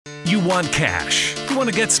You want cash. You want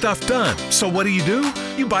to get stuff done. So what do?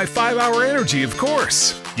 You buy 5-Hour Energy, of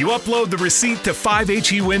course. You upload the receipt to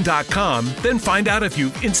 5hewin.com, then find out if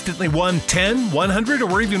you instantly won $10, $100,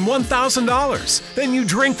 or even $1,000. Then you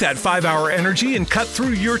drink that 5-Hour Energy and cut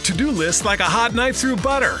through your to-do list like a hot knife through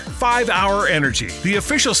butter. 5-Hour Energy, the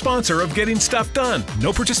official sponsor of getting stuff done.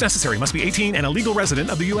 No purchase necessary. Must be 18 and a legal resident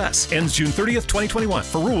of the U.S. Ends June 30th, 2021.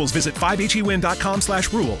 For rules, visit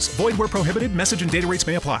 5hewin.com/rules. Void where prohibited. Message and data rates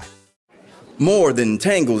may apply. More than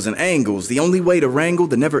tangles and angles, the only way to wrangle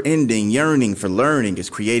the never-ending yearning for learning is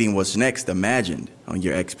creating what's next imagined on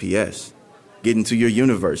your XPS. Get into your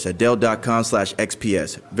universe at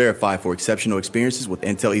Dell.com/XPS. Verify for exceptional experiences with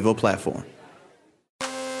Intel Evo platform.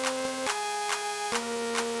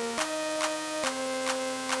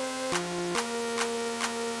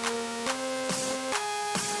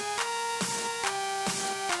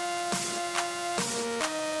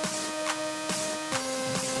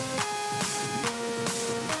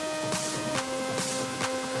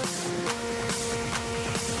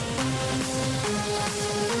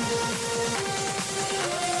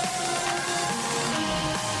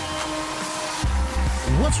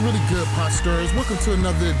 What's really good, Posters? Welcome to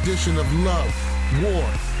another edition of Love, War,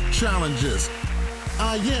 Challenges.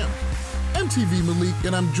 I am MTV Malik,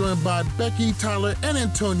 and I'm joined by Becky, Tyler, and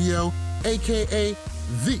Antonio, a.k.a.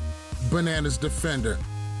 The Bananas Defender.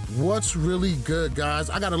 What's really good, guys?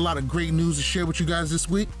 I got a lot of great news to share with you guys this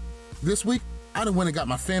week. This week, I done went and got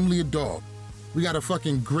my family a dog. We got a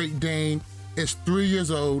fucking Great Dane. It's 3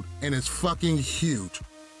 years old, and it's fucking huge.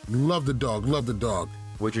 Love the dog, love the dog.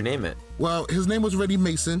 What'd you name it? Well, his name was already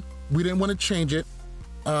Mason. We didn't want to change it.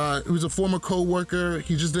 He was a former co-worker.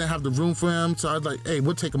 He just didn't have the room for him. So I was like, hey,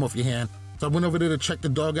 we'll take him off your hand. So I went over there to check the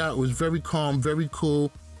dog out. It was very calm, very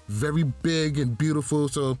cool, very big and beautiful.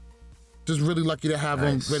 So just really lucky to have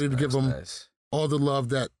him, ready to give him all the love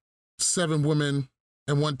that 7 women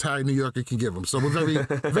and 1 tired New Yorker can give him. So we're very,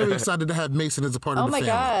 very excited to have Mason as a part of the family.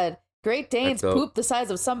 Oh my God. Great Danes poop the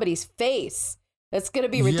size of somebody's face. It's going to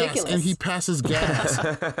be ridiculous. Yes, and he passes gas.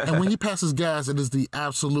 And when he passes gas, it is the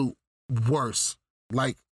absolute worst.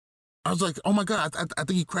 Like, I was like, oh my God, I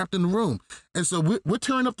think he crapped in the room. And so we're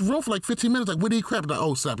tearing up the room for like 15 minutes. Like, where did he crap? Like,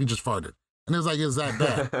 oh, snap, he just farted. And it's like, is that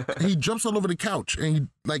bad? And he jumps all over the couch and he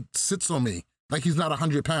like sits on me like he's not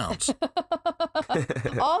 100 pounds.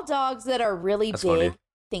 All dogs that are really That's big funny.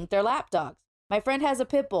 think they're lap dogs. My friend has a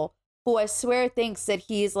pit bull who I swear thinks that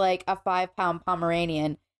he's like a 5-pound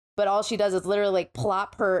Pomeranian. But all she does is literally like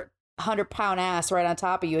plop her 100-pound ass right on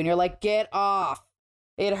top of you. And you're like, get off.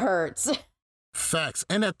 It hurts. Facts.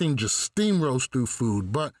 And that thing just steamrolls through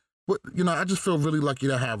food. But, you know, I just feel really lucky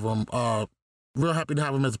to have him. Real happy to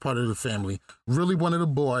have him as a part of the family. Really wanted a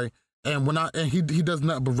boy. And he does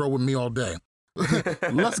nothing but roll with me all day.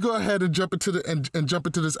 Let's go ahead and jump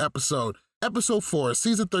into this episode. Episode 4,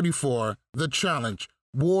 season 34, The Challenge,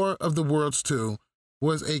 War of the Worlds 2.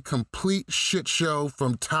 Was a complete shit show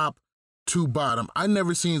from top to bottom. I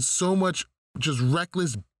never seen so much just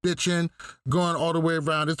reckless bitching going all the way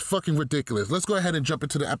around. It's fucking ridiculous. Let's go ahead and jump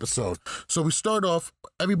into the episode. So we start off,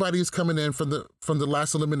 everybody is coming in from the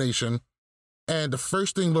last elimination, and the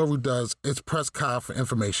first thing Laura does is press Kyle for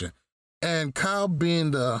information. And Kyle, being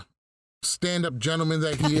the stand-up gentleman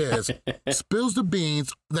that he is, spills the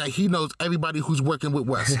beans that he knows everybody who's working with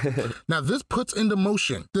Wes. Now, this puts into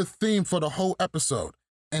motion the theme for the whole episode.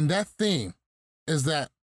 And that theme is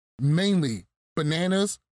that mainly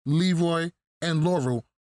Bananas, Leroy, and Laurel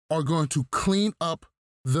are going to clean up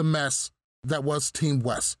the mess that was Team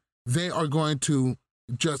Wes. They are going to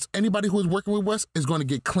anybody who is working with Wes is going to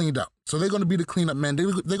get cleaned up. So they're going to be the cleanup men.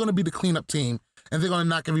 They're going to be the cleanup team. And they're going to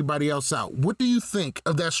knock everybody else out. What do you think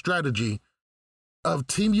of that strategy of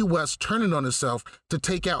Team US turning on itself to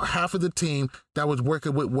take out half of the team that was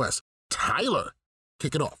working with Wes? Tyler,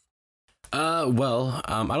 kick it off. I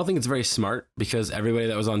don't think it's very smart because everybody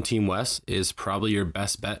that was on Team West is probably your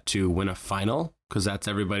best bet to win a final because that's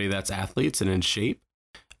everybody that's athletes and in shape.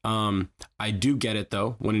 I do get it,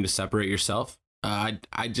 though, wanting to separate yourself. I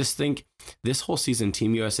just think this whole season,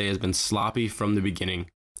 Team USA has been sloppy from the beginning,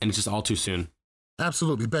 and it's just all too soon.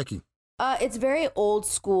 Absolutely. Becky. It's very old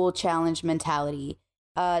school challenge mentality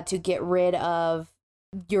to get rid of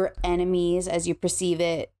your enemies as you perceive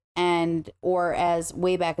it, or as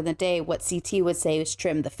way back in the day, what CT would say is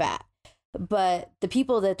trim the fat. But the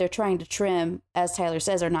people that they're trying to trim, as Tyler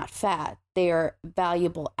says, are not fat. They are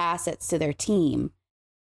valuable assets to their team.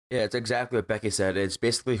 Yeah, it's exactly what Becky said. It's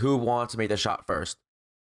basically who wants to make the shot first.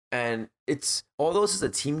 And although this is a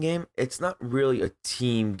team game, it's not really a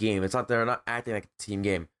team game. They're not acting like a team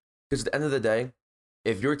game. Because at the end of the day,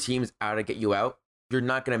 if your team's out to get you out, you're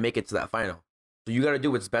not going to make it to that final. So you got to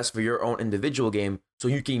do what's best for your own individual game so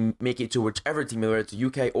you can make it to whichever team, whether it's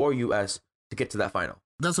UK or US, to get to that final.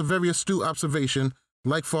 That's a very astute observation,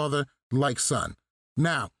 like father, like son.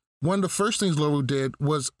 Now, one of the first things Laurel did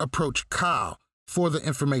was approach Kyle for the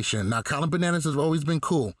information. Now, Kyle and Bananas has always been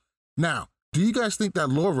cool. Now, do you guys think that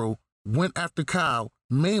Laurel went after Kyle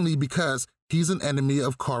mainly because he's an enemy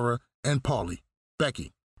of Cara and Paulie?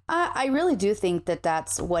 Becky? I really do think that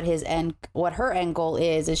that's what her end goal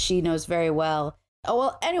is, as she knows very well. Oh,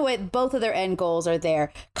 well, anyway, both of their end goals are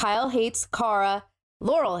there. Kyle hates Cara.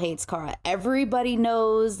 Laurel hates Cara. Everybody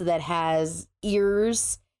knows that has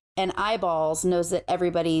ears and eyeballs knows that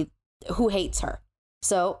everybody who hates her.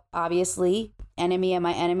 So, obviously, enemy of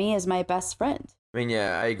my enemy is my best friend. I mean,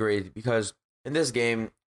 yeah, I agree, because in this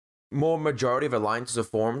game, more majority of alliances are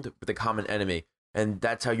formed with a common enemy, and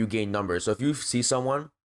that's how you gain numbers. So if you see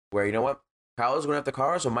someone where, you know what, Kyle is going after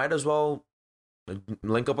Cara, so might as well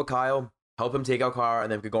link up with Kyle, help him take out Cara,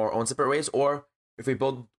 and then we could go our own separate ways. Or if we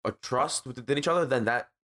build a trust within each other, then that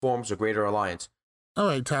forms a greater alliance. All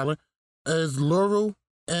right, Tyler. Is Laurel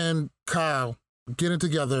and Kyle getting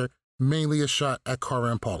together mainly a shot at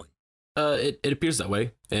Cara and Paulie? It appears that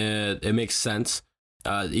way. It makes sense,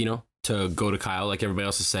 to go to Kyle, like everybody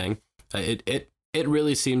else is saying. It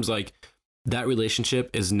really seems like that relationship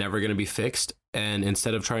is never going to be fixed. And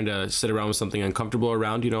instead of trying to sit around with something uncomfortable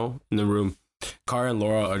around, in the room, Cara and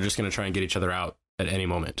Laura are just going to try and get each other out at any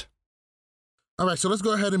moment. All right, so let's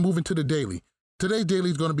go ahead and move into the daily. Today's daily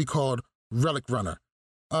is going to be called Relic Runner.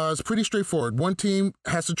 It's pretty straightforward. One team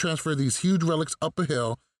has to transfer these huge relics up a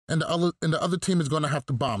hill, and the other team is going to have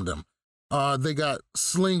to bomb them. They got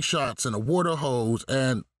slingshots and a water hose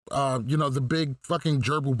and, the big fucking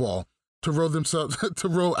gerbil ball to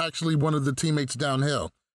row actually one of the teammates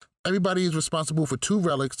downhill. Everybody is responsible for 2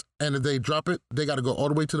 relics, and if they drop it, they got to go all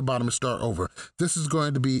the way to the bottom and start over. This is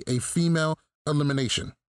going to be a female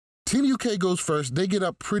elimination. Team UK goes first. They get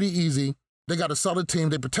up pretty easy. They got a solid team.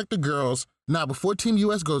 They protect the girls. Now, before Team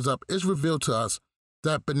US goes up, it's revealed to us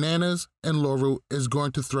that Bananas and Laurel is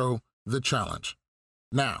going to throw the challenge.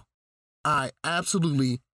 Now, I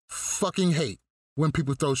absolutely fucking hate when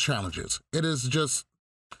people throw challenges. It is just,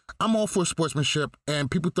 I'm all for sportsmanship,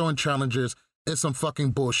 and people throwing challenges is some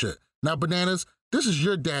fucking bullshit. Now, Bananas, this is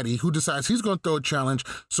your daddy who decides he's going to throw a challenge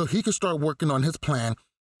so he can start working on his plan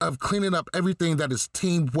of cleaning up everything that is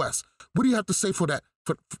Team West. What do you have to say for that?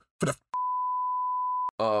 For the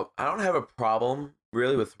I don't have a problem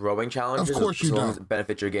really with throwing challenges. Of course you as long don't. as it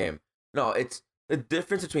benefits your game. No, it's the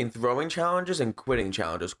difference between throwing challenges and quitting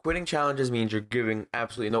challenges. Quitting challenges means you're giving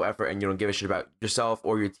absolutely no effort and you don't give a shit about yourself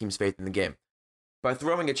or your team's faith in the game. By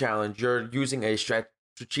throwing a challenge, you're using a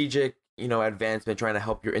strategic, advancement trying to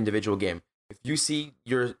help your individual game. If you see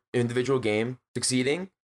your individual game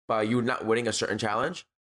succeeding by you not winning a certain challenge,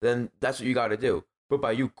 then that's what you got to do. But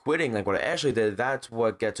by you quitting, like what Ashley did, that's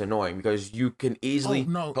what gets annoying, because you can easily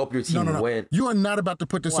help your team win. You are not about to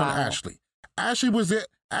put this on Ashley. Ashley was there.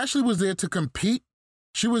 Ashley was there to compete.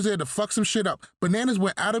 She was there to fuck some shit up. Bananas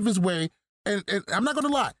went out of his way, and I'm not gonna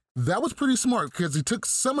lie, that was pretty smart, because he took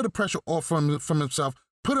some of the pressure off from himself,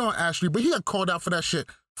 put it on Ashley, but he got called out for that shit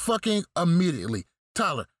fucking immediately.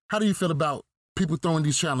 Tyler, how do you feel about people throwing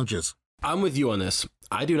these challenges? I'm with you on this.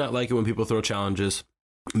 I do not like it when people throw challenges,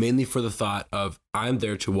 mainly for the thought of I'm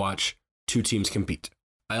there to watch 2 teams compete.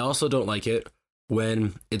 I also don't like it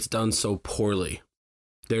when it's done so poorly.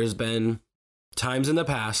 There's been times in the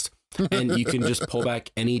past, and you can just pull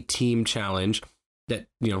back any team challenge that,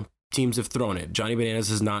 teams have thrown it. Johnny Bananas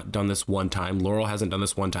has not done this one time. Laurel hasn't done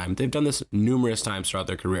this one time. They've done this numerous times throughout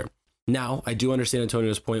their career. Now, I do understand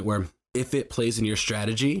Antonio's point where if it plays in your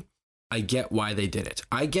strategy, I get why they did it.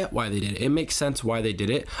 It makes sense why they did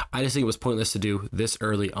it. I just think it was pointless to do this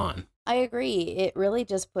early on. I agree. It really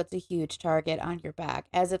just puts a huge target on your back,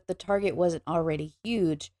 as if the target wasn't already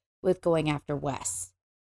huge with going after Wes.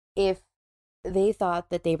 If they thought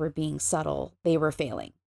that they were being subtle, they were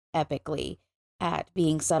failing epically at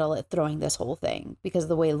being subtle at throwing this whole thing, because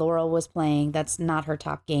the way Laurel was playing, that's not her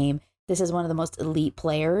top game. This is one of the most elite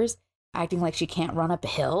players acting like she can't run up a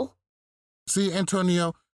hill. See,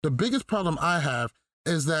 Antonio, the biggest problem I have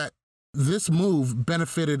is that this move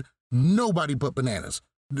benefited nobody but Bananas.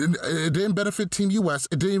 It didn't benefit Team US.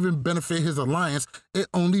 It didn't even benefit his alliance. It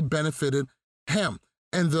only benefited him.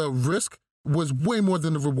 And the risk was way more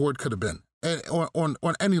than the reward could have been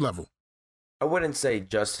on any level. I wouldn't say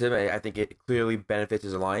just him. I think it clearly benefits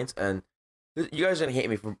his alliance. And you guys are going to hate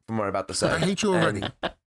me from what I'm about to say. I hate you already.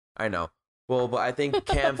 I know. Well, but I think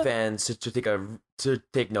Cam fans to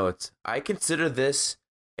take notes. I consider this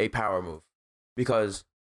a power move, because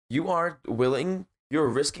you're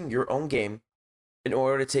risking your own game in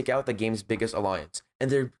order to take out the game's biggest alliance. And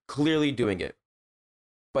they're clearly doing it.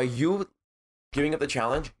 By you giving up the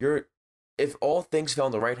challenge, if all things fell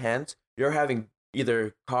in the right hands, you're having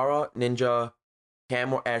either Kara, Ninja,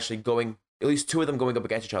 Cam, or Ashley going, at least two of them going up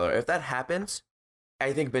against each other. If that happens,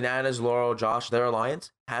 I think Bananas, Laurel, Josh, their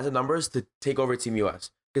alliance has the numbers to take over Team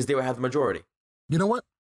US because they would have the majority. You know what?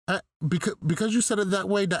 Because you said it that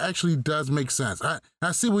way, that actually does make sense.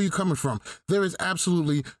 I see where you're coming from. There is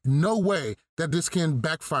absolutely no way that this can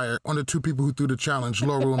backfire on the two people who threw the challenge,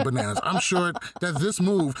 Laurel and Bananas. I'm sure that this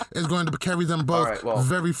move is going to carry them both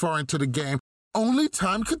very far into the game. Only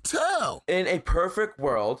time could tell. In a perfect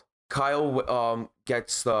world, Kyle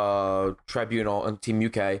gets the tribunal on Team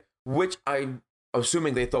UK, which I'm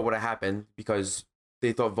assuming they thought would have happened because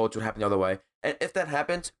they thought votes would happen the other way. And if that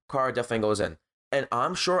happens, Kara definitely goes in. And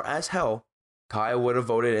I'm sure as hell, Kyle would have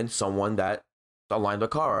voted in someone that aligned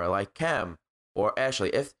with Kara, like Cam or Ashley.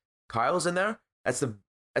 If Kyle's in there, that's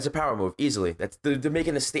a power move, easily. They're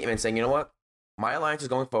making a statement saying, you know what? My alliance is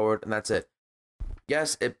going forward, and that's it.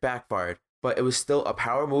 Yes, it backfired, but it was still a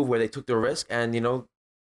power move where they took the risk, and, you know,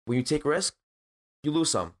 when you take risk, you lose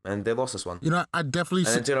some, and they lost this one. You know, I definitely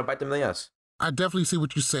see... And it's going to bite them in the ass. I definitely see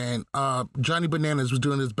what you're saying. Johnny Bananas was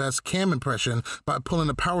doing his best Cam impression by pulling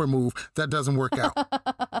a power move that doesn't work out.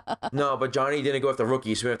 No, but Johnny didn't go after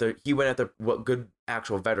rookies. He went after good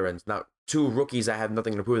actual veterans, not two rookies that have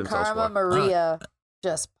nothing to prove themselves Karma for. Maria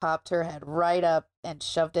just popped her head right up and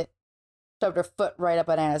shoved her foot right up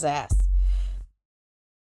Bananas' ass.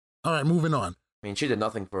 All right, moving on. I mean, she did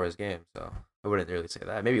nothing for his game, so I wouldn't really say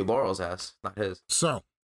that. Maybe Laurel's ass, not his. So,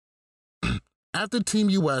 after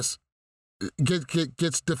Team US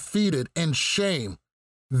gets defeated in shame,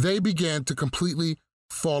 they began to completely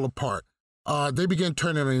fall apart. They began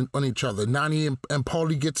turning on each other. Nani and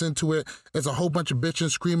Paulie gets into it. There's a whole bunch of bitching,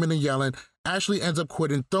 screaming, and yelling. Ashley ends up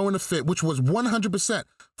quitting, throwing a fit, which was 100%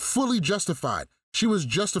 fully justified. She was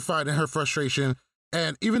justified in her frustration.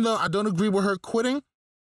 And even though I don't agree with her quitting,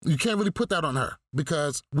 you can't really put that on her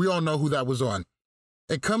because we all know who that was on.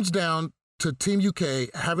 It comes down to Team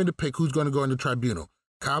UK having to pick who's going to go in the tribunal.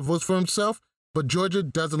 Kyle votes for himself, but Georgia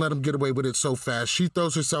doesn't let him get away with it so fast. She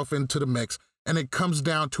throws herself into the mix, and it comes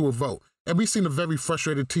down to a vote. And we've seen a very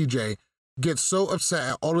frustrated TJ get so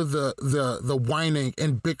upset at all of the whining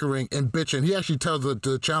and bickering and bitching. He actually tells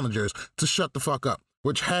the challengers to shut the fuck up,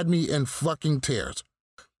 which had me in fucking tears.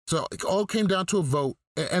 So it all came down to a vote.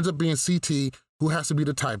 It ends up being CT who has to be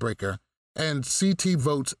the tiebreaker, and CT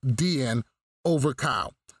votes DN over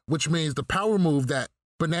Kyle, which means the power move that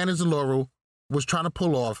Bananas and Laurel was trying to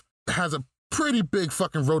pull off has a pretty big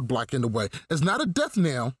fucking roadblock in the way. It's not a death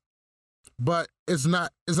nail, but it's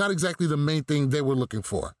not exactly the main thing they were looking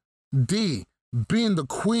for. D, being the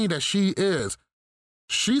queen that she is,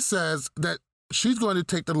 she says that she's going to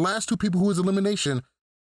take the last two people who is elimination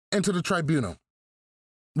into the tribunal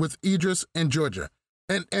with Idris and Georgia.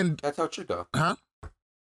 And that's how it should go. Huh?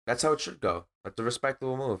 That's how it should go. That's a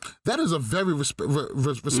respectable move. That is a very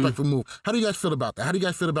respectful move. How do you guys feel about that? How do you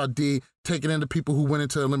guys feel about D taking in the people who went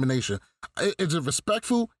into elimination? Is it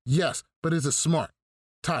respectful? Yes. But is it smart?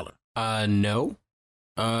 Tyler? No.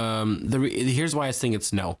 Here's why I think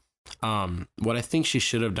it's no. What I think she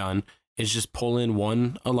should have done is just pull in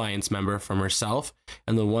one alliance member from herself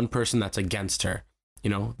and the one person that's against her. You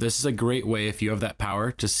know, this is a great way, if you have that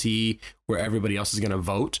power, to see where everybody else is going to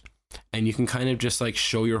vote. And you can kind of just like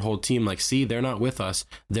show your whole team, like, see, they're not with us.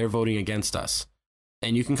 They're voting against us.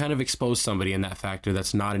 And you can kind of expose somebody in that factor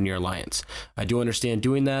that's not in your alliance. I do understand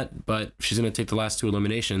doing that, but she's going to take the last two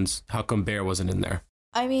eliminations. How come Bear wasn't in there?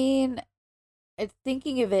 I mean,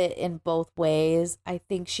 thinking of it in both ways, I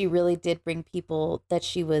think she really did bring people that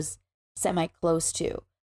she was semi-close to,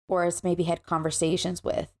 or has maybe had conversations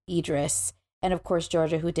with, Idris, and of course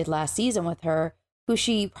Georgia, who did last season with her, who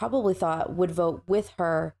she probably thought would vote with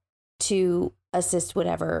her to assist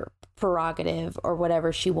whatever prerogative or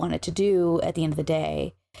whatever she wanted to do at the end of the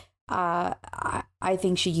day. I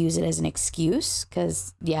think she used it as an excuse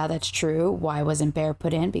because, yeah, that's true. Why wasn't Bear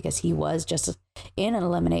put in? Because he was just in an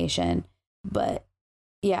elimination. But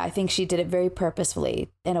yeah, I think she did it very purposefully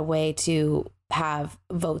in a way to have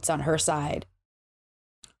votes on her side.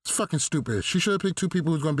 It's fucking stupid. She should have picked two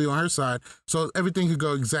people who's going to be on her side so everything could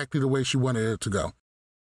go exactly the way she wanted it to go.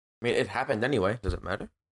 I mean, it happened anyway. Does it matter?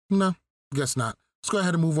 No, guess not. Let's go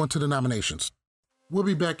ahead and move on to the nominations. We'll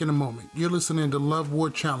be back in a moment. You're listening to Love War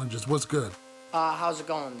Challenges. What's good? How's it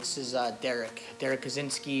going? This is Derek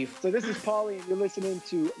Kaczynski. So this is Paulie, and you're listening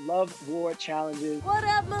to Love War Challenges. What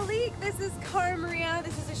up, Malik? This is Cara Maria.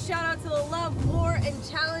 This is a shout out to the Love War and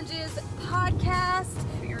Challenges podcast.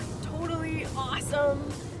 You're totally awesome.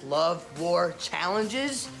 Love War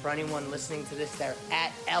Challenges. For anyone listening to this, they're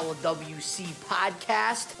at LWC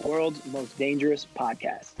Podcast. World's most dangerous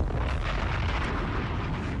podcast.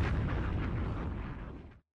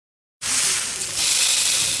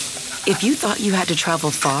 If you thought you had to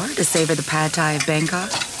travel far to savor the pad thai of Bangkok,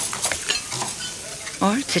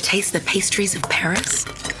 or to taste the pastries of Paris,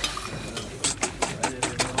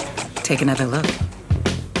 take another look.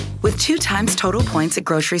 With 2 times total points at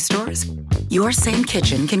grocery stores, your same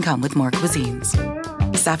kitchen can come with more cuisines.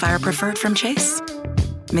 Sapphire Preferred from Chase.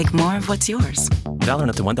 Make more of what's yours. Valid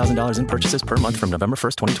up to $1,000 in purchases per month from November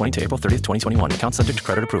 1st, 2020 to April 30th, 2021. Account subject to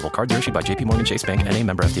credit approval. Cards are issued by JPMorgan Chase Bank, N.A.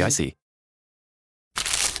 member FDIC.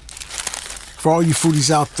 For all you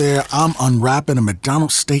foodies out there, I'm unwrapping a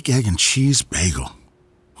McDonald's steak, egg, and cheese bagel.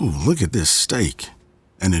 Ooh, look at this steak.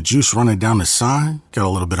 And the juice running down the side. Got a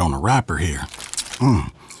little bit on the wrapper here.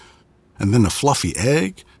 And then the fluffy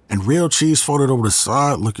egg and real cheese folded over the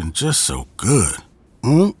side looking just so good.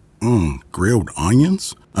 Grilled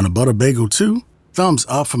onions and a butter bagel too. Thumbs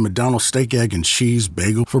up for McDonald's steak, egg, and cheese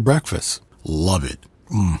bagel for breakfast. Love it.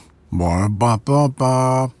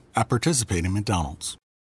 Ba-ba-ba-ba. I participate in McDonald's.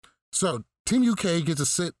 So, Team UK gets to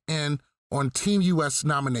sit in on Team US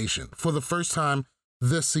nomination for the first time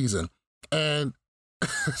this season. And,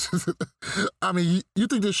 I mean, you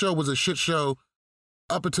think this show was a shit show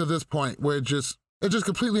up until this point where it just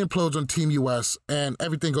completely implodes on Team US and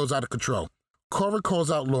everything goes out of control. Cora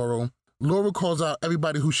calls out Laurel. Laurel calls out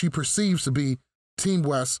everybody who she perceives to be Team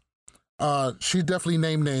West. She definitely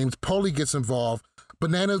named names. Paulie gets involved.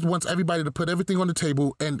 Bananas wants everybody to put everything on the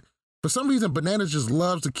table, and for some reason, Bananas just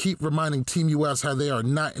loves to keep reminding Team US how they are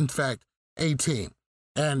not, in fact, a team.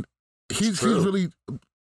 And he's really,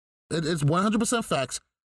 it's 100% facts.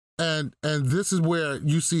 And this is where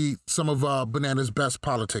you see some of Bananas' best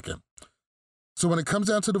politicking. So when it comes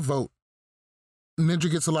down to the vote, Ninja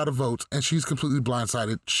gets a lot of votes, and she's completely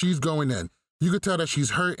blindsided. She's going in. You could tell that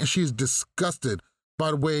she's hurt, and she's disgusted by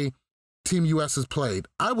the way Team US has played.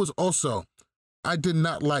 I did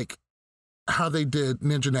not like how they did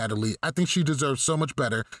Ninja Natalie. I think she deserves so much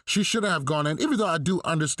better. She shouldn't have gone in, even though I do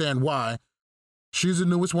understand why. She's the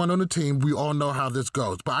newest one on the team. We all know how this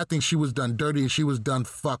goes. But I think she was done dirty and she was done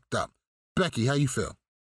fucked up. Becky, how you feel?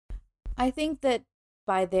 I think that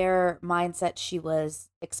by their mindset, she was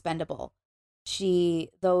expendable. She,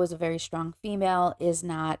 though is a very strong female, is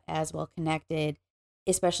not as well connected,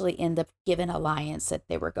 especially in the given alliance that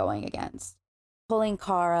they were going against. Pulling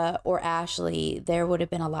Cara or Ashley, there would have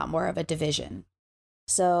been a lot more of a division.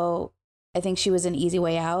 So I think she was an easy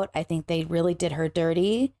way out. I think they really did her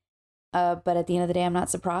dirty. But at the end of the day, I'm not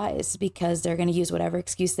surprised because they're going to use whatever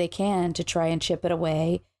excuse they can to try and chip it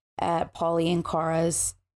away at Paulie and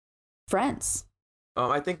Cara's friends.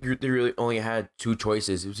 I think they really only had 2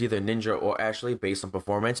 choices. It was either Ninja or Ashley based on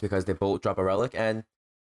performance because they both drop a relic, and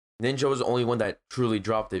Ninja was the only one that truly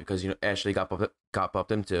dropped it because Ashley got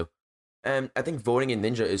bumped into. And I think voting in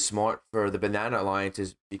Ninja is smart for the Banana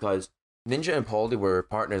Alliances because Ninja and Paulie were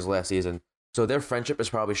partners last season, so their friendship is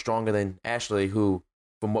probably stronger than Ashley, who,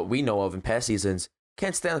 from what we know of in past seasons,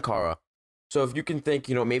 can't stand Cara. So if you can think,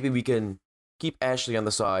 maybe we can keep Ashley on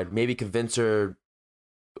the side, maybe convince her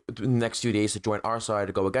in the next few days to join our side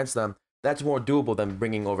to go against them, that's more doable than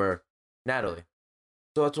bringing over Natalie.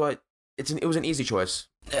 So that's why it was an easy choice.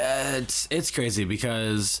 It's crazy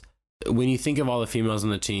because when you think of all the females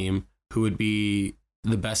on the team who would be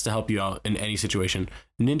the best to help you out in any situation,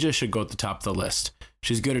 Ninja should go at the top of the list.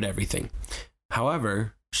 She's good at everything.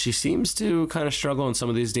 However, she seems to kind of struggle in some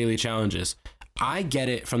of these daily challenges. I get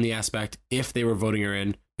it from the aspect if they were voting her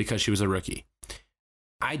in because she was a rookie.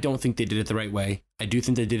 I don't think they did it the right way. I do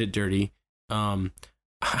think they did it dirty.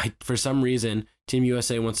 For some reason, Team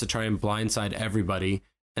USA wants to try and blindside everybody,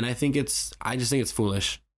 and I just think it's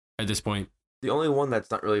foolish at this point. The only one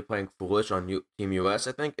that's not really playing foolish on Team US,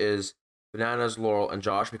 I think, is Bananas, Laurel, and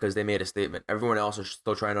Josh because they made a statement. Everyone else is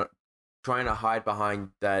still trying to hide behind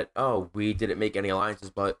that, oh, we didn't make any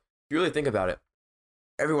alliances. But if you really think about it,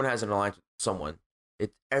 everyone has an alliance with someone.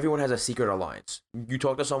 Everyone has a secret alliance. You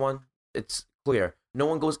talk to someone, it's clear. No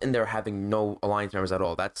one goes in there having no alliance members at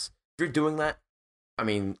all. If you're doing that, I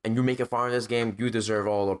mean, and you make it far in this game, you deserve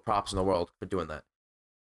all the props in the world for doing that.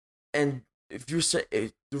 And if you say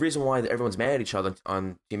the reason why everyone's mad at each other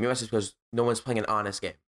on Team US is because no one's playing an honest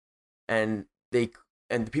game, and the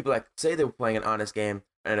people that say they were playing an honest game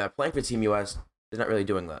and are playing for Team US, they're not really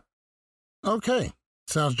doing that. Okay,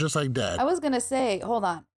 sounds just like Dad. I was gonna say, hold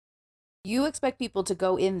on, you expect people to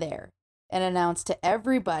go in there and announce to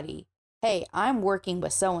everybody, "Hey, I'm working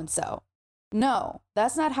with so and so." No,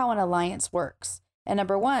 that's not how an alliance works. And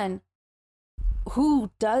number one,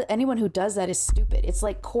 anyone who does that is stupid. It's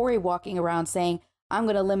like Corey walking around saying, I'm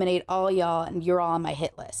going to eliminate all y'all and you're all on my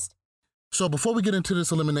hit list. So before we get into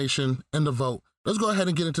this elimination and the vote, let's go ahead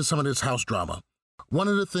and get into some of this house drama. One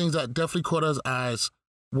of the things that definitely caught our eyes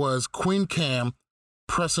was Queen Cam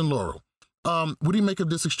pressing Laurel. What do you make of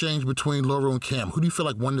this exchange between Laurel and Cam? Who do you feel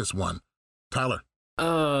like won this one? Tyler?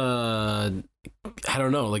 I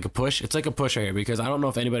don't know, like a push. It's like a push right here because I don't know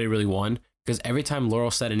if anybody really won because every time Laurel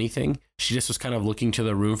said anything, she just was kind of looking to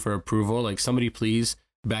the room for approval. Like, somebody please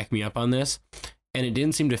back me up on this. And it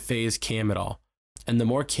didn't seem to faze Cam at all. And the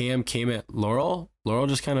more Cam came at Laurel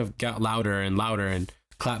just kind of got louder and louder and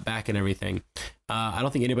clapped back and everything. I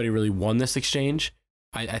don't think anybody really won this exchange.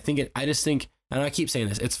 I just think, and I keep saying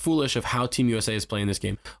this, it's foolish of how Team USA is playing this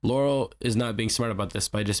game. Laurel is not being smart about this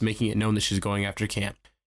by just making it known that she's going after Cam.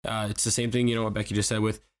 It's the same thing, what Becky just said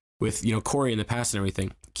with Corey in the past and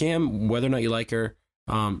everything. Cam, whether or not you like her,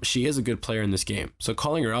 she is a good player in this game. So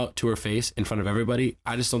calling her out to her face in front of everybody,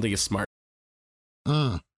 I just don't think it's smart.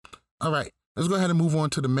 All right, let's go ahead and move on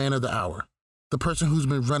to the man of the hour. The person who's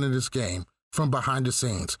been running this game from behind the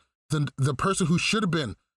scenes. The person who should have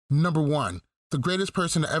been number one, the greatest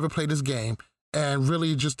person to ever play this game, and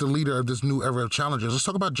really just the leader of this new era of challengers. Let's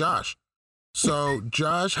talk about Josh. So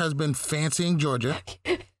Josh has been fancying Georgia,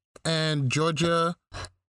 and Georgia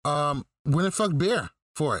went and fucked Bear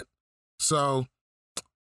for it. So,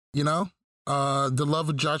 the love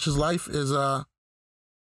of Josh's life is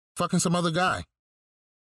fucking some other guy.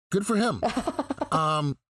 Good for him.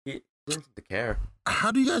 He didn't seem to care.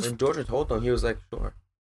 How do you guys... When Georgia told him, he was like, sure.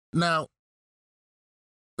 Now,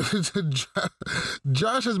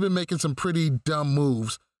 Josh has been making some pretty dumb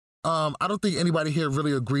moves. I don't think anybody here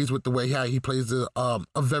really agrees with the way how he plays a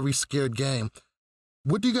very scared game.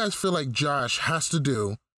 What do you guys feel like Josh has to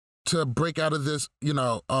do to break out of this,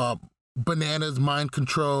 bananas mind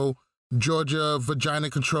control, Georgia vagina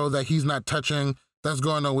control that he's not touching that's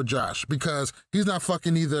going on with Josh? Because he's not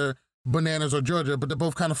fucking either bananas or Georgia, but they're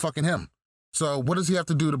both kind of fucking him. So what does he have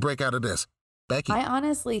to do to break out of this? Becky? I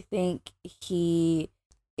honestly think he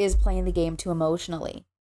is playing the game too emotionally,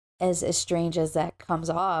 as strange as that comes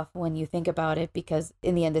off when you think about it, because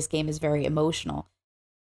in the end, this game is very emotional.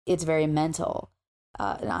 It's very mental,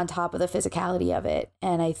 on top of the physicality of it.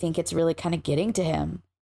 And I think it's really kind of getting to him.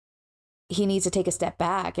 He needs to take a step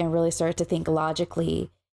back and really start to think logically.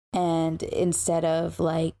 And instead of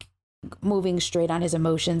like moving straight on his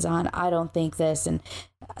emotions on, I don't think this, and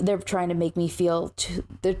they're trying to make me feel,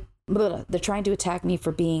 they're trying to attack me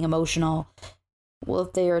for being emotional. Well,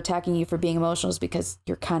 if they are attacking you for being emotional, it's because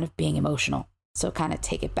you're kind of being emotional. So kind of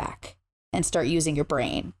take it back and start using your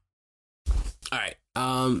brain. All right.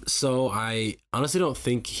 So I honestly don't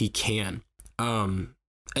think he can.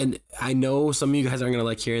 And I know some of you guys aren't going to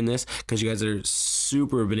like hearing this because you guys are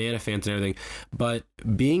super banana fans and everything, but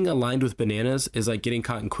being aligned with bananas is like getting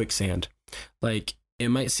caught in quicksand. Like, it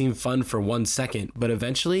might seem fun for 1 second, but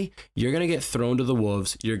eventually you're going to get thrown to the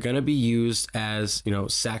wolves. You're going to be used as,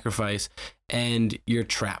 sacrifice, and you're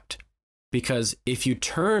trapped. Because if you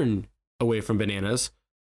turn away from bananas,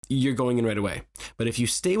 you're going in right away. But if you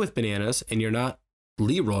stay with bananas and you're not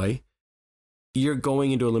Leroy, you're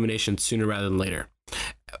going into elimination sooner rather than later.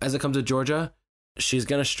 As it comes to Georgia, she's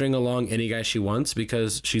going to string along any guy she wants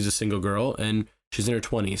because she's a single girl and she's in her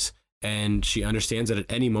 20s. And she understands that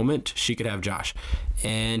at any moment she could have Josh.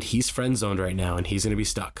 And he's friend zoned right now and he's going to be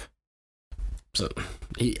stuck. So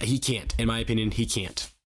he can't. In my opinion, he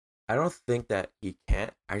can't. I don't think that he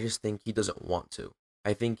can't. I just think he doesn't want to.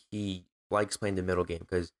 I think he likes playing the middle game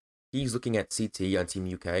because he's looking at CT on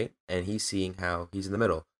Team UK and he's seeing how he's in the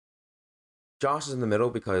middle. Josh is in the middle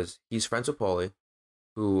because he's friends with Paulie,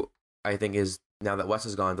 who I think is, now that Wes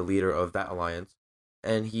is gone, the leader of that alliance.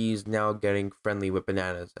 And he's now getting friendly with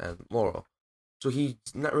Bananas and Laurel. So he's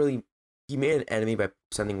not really... He made an enemy by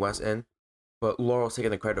sending Wes in, but Laurel's taking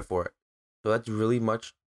the credit for it. So that's really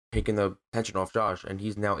much taking the tension off Josh, and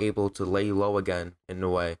he's now able to lay low again, in a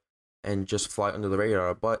way, and just fly under the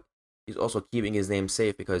radar. But he's also keeping his name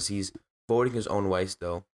safe because he's voting his own way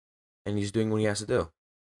still, and he's doing what he has to do.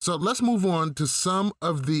 So let's move on to some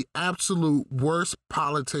of the absolute worst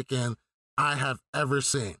politicking I have ever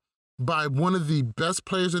seen by one of the best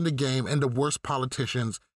players in the game and the worst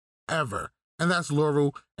politicians ever. And that's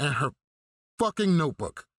Laurel and her fucking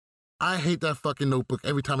notebook. I hate that fucking notebook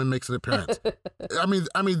every time it makes an appearance. I mean,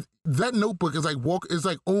 that notebook is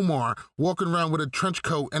like Omar walking around with a trench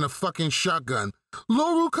coat and a fucking shotgun.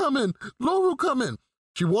 Laurel coming.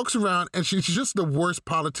 She walks around and she's just the worst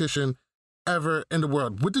politician ever in the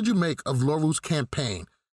world. What did you make of Laurel's campaign?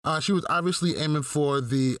 She was obviously aiming for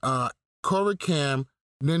the Cora Cam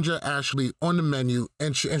Ninja, Ashley on the menu,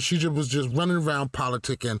 and she just was just running around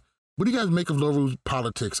politicking. What do you guys make of Laurel's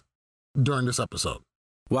politics during this episode?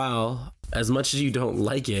 Well, as much as you don't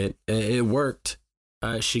like it, it worked.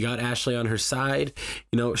 She got Ashley on her side.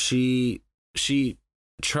 You know, she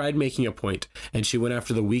tried making a point, and she went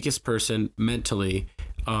after the weakest person mentally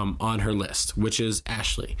on her list, which is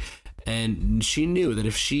Ashley. And she knew that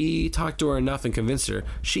if she talked to her enough and convinced her,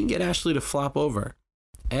 she can get Ashley to flop over.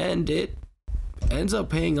 And it ends up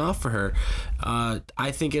paying off for her.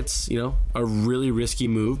 I think it's, a really risky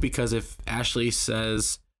move, because if Ashley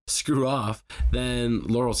says screw off, then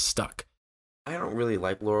Laurel's stuck. I don't really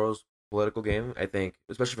like Laurel's political game. I think,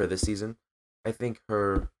 especially for this season, I think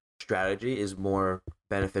her strategy is more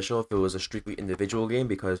beneficial if it was a strictly individual game,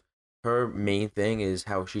 because her main thing is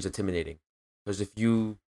how she's intimidating. Because if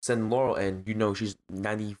you send Laurel and she's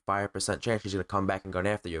 95% chance she's going to come back and go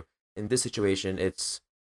after you. In this situation, it's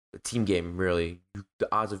a team game, really. The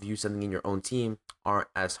odds of you sending in your own team aren't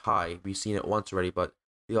as high. We've seen it once already, but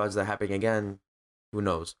the odds of that happening again, who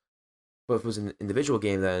knows? But if it was an individual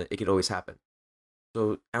game, then it could always happen.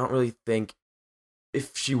 So I don't really think,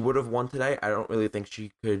 if she would have won today, I don't really think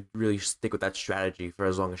she could really stick with that strategy for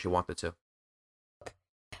as long as she wanted to.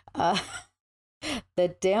 The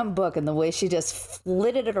damn book and the way she just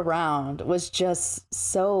flitted it around was just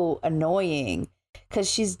so annoying, because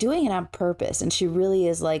she's doing it on purpose, and she really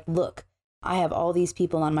is like, look, I have all these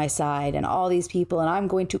people on my side and all these people, and I'm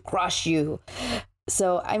going to crush you.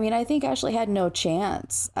 So, I mean, I think Ashley had no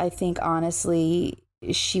chance. I think, honestly,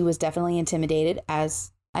 she was definitely intimidated,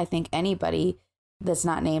 as I think anybody that's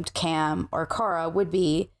not named Cam or Cara would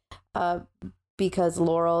be, because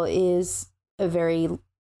Laurel is a very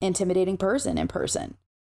intimidating person in person.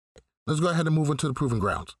 Let's go ahead and move into the proving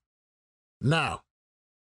grounds. Now,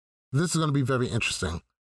 this is going to be very interesting.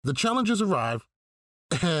 The challengers arrive,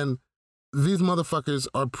 and these motherfuckers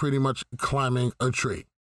are pretty much climbing a tree.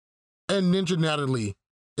 And Ninja Natalie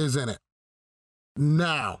is in it.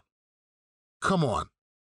 Now, come on.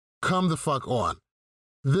 Come the fuck on.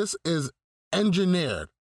 This is engineered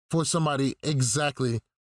for somebody exactly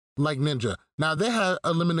like Ninja. Now, they had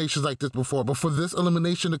eliminations like this before, but for this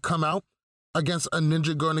elimination to come out against a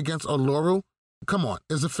Ninja going against a Laurel, come on.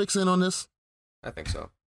 Is it fixing on this? I think so.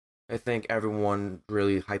 I think everyone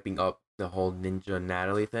really hyping up the whole Ninja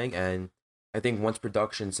Natalie thing, and I think once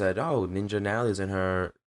production said, "Oh, Ninja Natalie is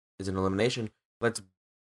in elimination, let's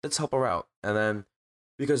help her out," and then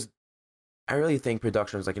because I really think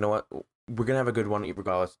production was like, you know what, we're gonna have a good one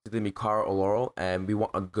regardless. It's gonna be Cara or Laurel, and we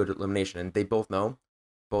want a good elimination, and they both know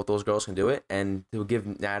both those girls can do it, and to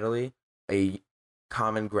give Natalie a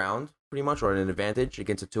common ground, pretty much, or an advantage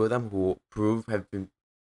against the two of them who've proven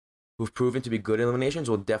to be good eliminations,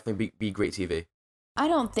 will definitely be great TV. I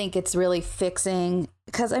don't think it's really fixing,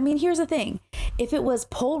 because, I mean, here's the thing. If it was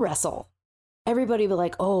pole wrestle, everybody would be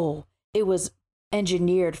like, oh, it was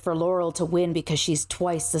engineered for Laurel to win because she's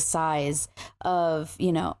twice the size of,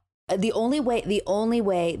 the only way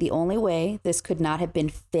this could not have been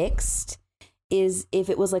fixed is if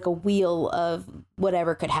it was like a wheel of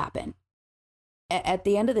whatever could happen. At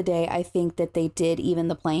the end of the day, I think that they did even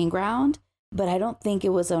the playing ground, but I don't think it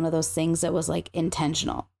was one of those things that was like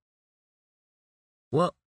intentional.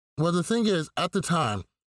 Well, the thing is, at the time,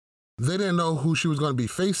 they didn't know who she was going to be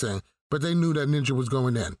facing, but they knew that Ninja was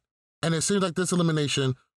going in. And it seemed like this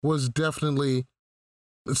elimination was definitely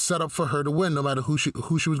set up for her to win, no matter who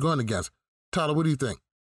she was going against. Tyler, what do you think?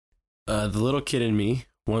 The little kid in me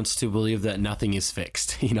wants to believe that nothing is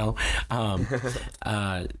fixed,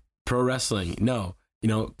 pro wrestling, no.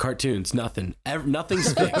 Cartoons, nothing.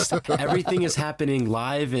 Nothing's fixed. Everything is happening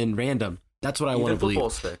live and random. That's what I want to believe. Even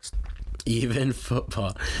football's fixed. Even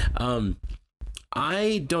football.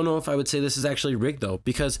 I don't know if I would say this is actually rigged, though,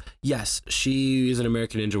 because yes, she is an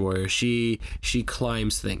American Ninja Warrior. She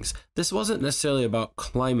climbs things. This wasn't necessarily about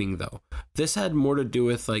climbing, though. This had more to do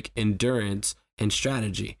with like endurance and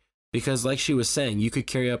strategy, because like she was saying, you could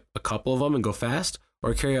carry up a couple of them and go fast,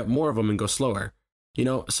 or carry up more of them and go slower.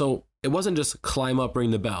 So it wasn't just climb up,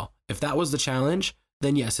 ring the bell. If that was the challenge,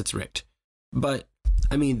 then yes, it's rigged. But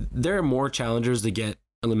I mean, there are more challengers that get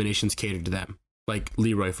eliminations catered to them. Like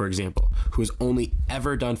Leroy, for example, who's only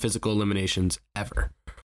ever done physical eliminations ever.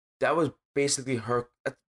 That was basically her.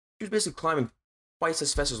 She was basically climbing twice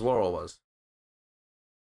as fast as Laurel was.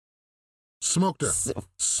 Smoked her.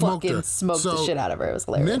 Smoked the shit out of her. It was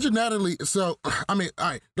hilarious. Ninja Natalie. So, I mean, all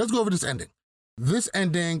right, let's go over this ending. This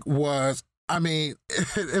ending was, I mean,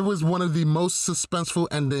 it was one of the most suspenseful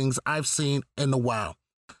endings I've seen in a while.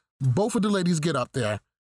 Both of the ladies get up there.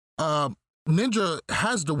 Ninja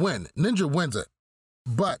has the win. Ninja wins it.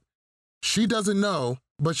 But she doesn't know,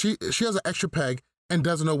 but she has an extra peg, and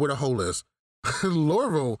doesn't know where the hole is.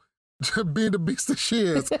 Laurel, being the beast that she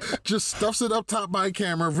is, just stuffs it up top by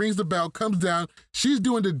camera, rings the bell, comes down. She's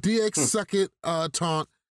doing the DX suck it taunt.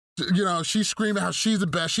 You know, she's screaming how she's the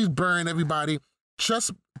best. She's burying everybody.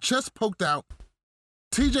 Chest poked out.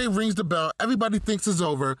 TJ rings the bell. Everybody thinks it's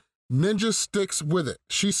over. Ninja sticks with it.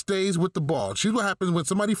 She stays with the ball. She's what happens when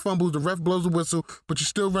somebody fumbles, the ref blows the whistle, but you're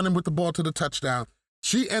still running with the ball to the touchdown.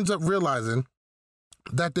 She ends up realizing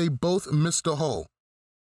that they both missed the hole.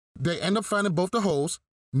 They end up finding both the holes.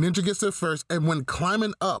 Ninja gets there first, and when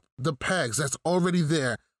climbing up the pegs that's already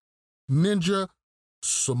there, Ninja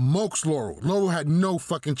smokes Laurel. Laurel had no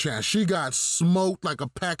fucking chance. She got smoked like a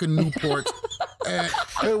pack of Newports, and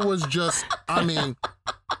it was just, I mean,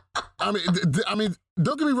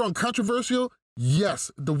 don't get me wrong, controversial? Yes,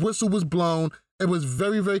 the whistle was blown. It was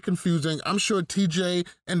very, very confusing. I'm sure TJ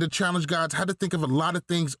and the challenge gods had to think of a lot of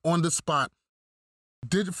things on the spot.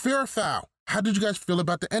 Fair or foul? How did you guys feel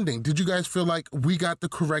about the ending? Did you guys feel like we got the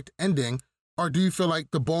correct ending? Or do you feel like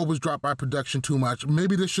the ball was dropped by production too much?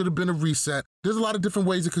 Maybe there should have been a reset. There's a lot of different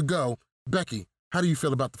ways it could go. Becky, how do you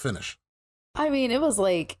feel about the finish? I mean, it was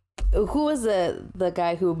like, who was the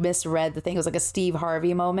guy who misread the thing? It was like a Steve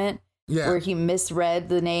Harvey moment where he misread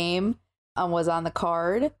the name was on the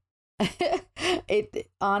card. It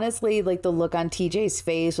honestly, like the look on TJ's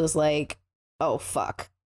face was like, oh, fuck.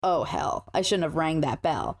 Oh, hell. I shouldn't have rang that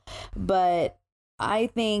bell. But I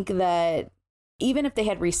think that even if they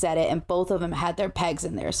had reset it and both of them had their pegs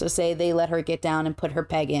in there, so say they let her get down and put her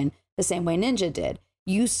peg in the same way Ninja did,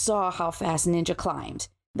 you saw how fast Ninja climbed.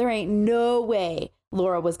 There ain't no way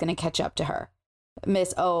Laura was going to catch up to her.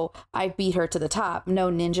 I beat her to the top. No,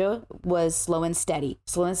 Ninja was slow and steady.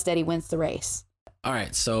 Slow and steady wins the race. All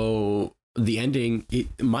right, so the ending,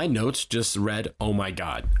 my notes just read, oh my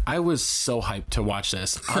God. I was so hyped to watch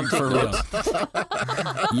this. I'm for real.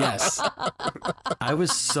 Yes. I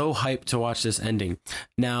was so hyped to watch this ending.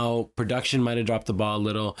 Now, production might have dropped the ball a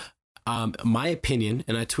little. My opinion,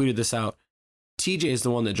 and I tweeted this out, TJ is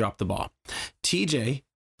the one that dropped the ball. TJ,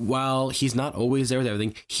 while he's not always there with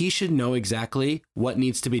everything, he should know exactly what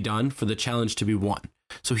needs to be done for the challenge to be won.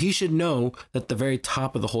 So he should know that the very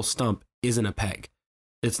top of the whole stump isn't a peg.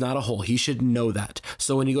 It's not a hole. He should know that.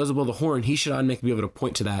 So when he goes to blow the horn, he should automatically be able to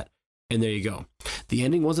point to that. And there you go. The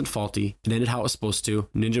ending wasn't faulty. It ended how it was supposed to.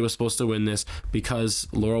 Ninja was supposed to win this because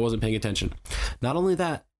Laurel wasn't paying attention. Not only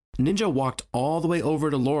that, Ninja walked all the way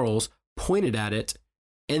over to Laurel's, pointed at it,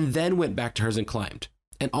 and then went back to hers and climbed.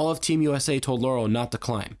 And all of Team USA told Laurel not to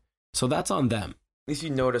climb. So that's on them. At least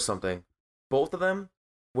you noticed something. Both of them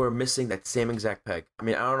were missing that same exact peg. I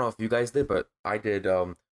mean, I don't know if you guys did, but I did.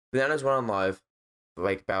 Bananas went on live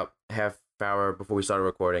like about half hour before we started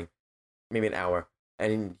recording, maybe an hour,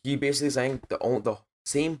 and he basically saying the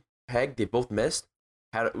same peg they both missed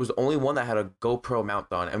it was the only one that had a GoPro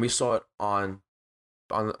mount on, and we saw it on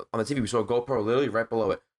the TV. We saw a GoPro literally right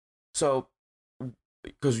below it. So,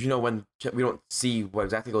 because when we don't see what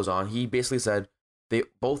exactly goes on, he basically said they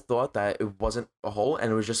both thought that it wasn't a hole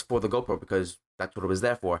and it was just for the GoPro because that's what it was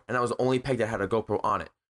there for, and that was the only peg that had a GoPro on it.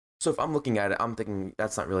 So if I'm looking at it, I'm thinking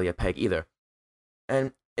that's not really a peg either.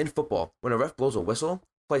 And in football, when a ref blows a whistle,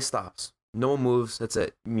 play stops. No one moves. That's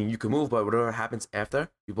it. I mean, you can move, but whatever happens after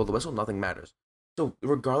you blow the whistle, nothing matters. So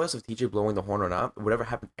regardless of TJ blowing the horn or not, whatever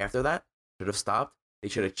happened after that should have stopped. They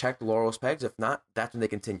should have checked Laurel's pegs. If not, that's when they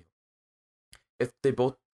continue. If they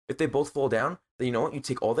both fall down, then you know what? You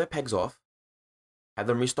take all their pegs off, have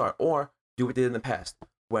them restart, or do what they did in the past.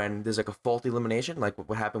 When there's like a faulty elimination, like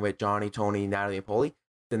what happened with Johnny, Tony, Natalie, and Paulie,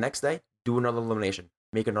 the next day, do another elimination.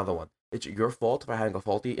 Make another one. It's your fault for having a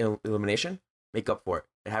faulty elimination. Make up for it.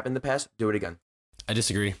 It happened in the past. Do it again. I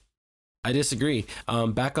disagree.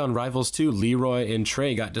 Back on Rivals 2, Leroy and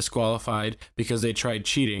Trey got disqualified because they tried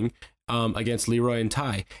cheating against Leroy and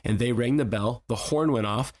Ty. And they rang the bell, the horn went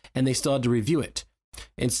off, and they still had to review it.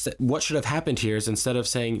 What should have happened here is instead of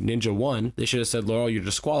saying Ninja won, they should have said, Laurel, you're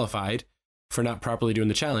disqualified for not properly doing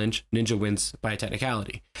the challenge. Ninja wins by a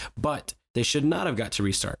technicality. But they should not have got to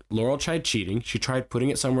restart. Laurel tried cheating. She tried putting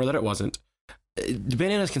it somewhere that it wasn't.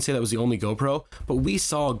 Bananas can say that was the only GoPro, but we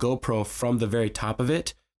saw a GoPro from the very top of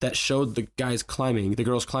it that showed the girls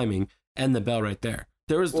climbing, and the bell right there.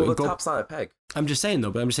 There was the top's not a peg. I'm just saying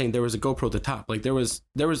though, but I'm just saying there was a GoPro at the top. Like there was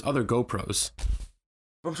other GoPros.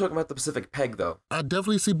 I'm talking about the specific peg though. I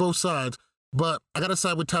definitely see both sides, but I gotta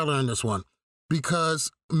side with Tyler on this one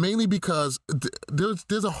mainly because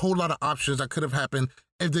there's a whole lot of options that could have happened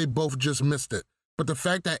if they both just missed it. But the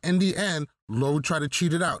fact that in the end, Laurel tried to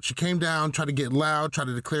cheat it out. She came down, tried to get loud, tried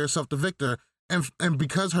to declare herself the victor, and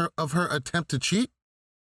because of her attempt to cheat,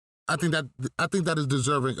 I think that is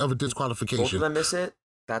deserving of a disqualification. Both of them miss it.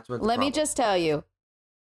 That's what. Let me just tell you,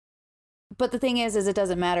 But the thing is it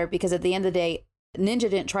doesn't matter because at the end of the day, Ninja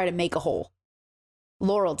didn't try to make a hole.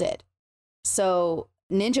 Laurel did. So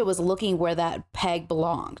Ninja was looking where that peg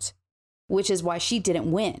belonged, which is why she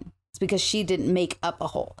didn't win. It's because she didn't make up a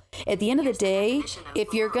hole. At the end of the day,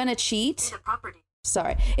 if you're going to cheat,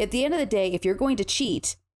 at the end of the day, if you're going to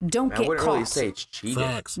cheat, don't get caught. I wouldn't really say it's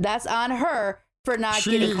cheating. That's on her for not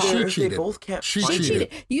getting caught. She cheated. They both can't She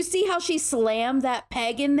cheated. You see how she slammed that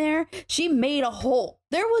peg in there? She made a hole.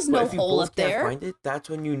 There was no hole up there. If you both can't find it, that's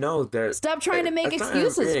when you know that. Stop trying to make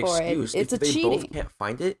excuses for it. It's a cheating. If they both can't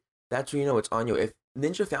find it, that's when you know it's on you. If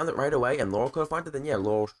Ninja found it right away and Laurel could have found it, then yeah,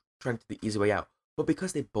 Laurel trying to the easy way out. But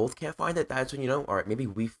because they both can't find it, that's when you know, all right, maybe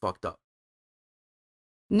we fucked up.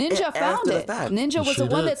 Ninja found it. Ninja was the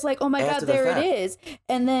one that's like, oh my God, there it is.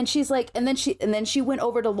 And then she's like, and then she went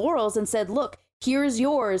over to Laurel's and said, look, here's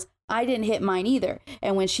yours. I didn't hit mine either.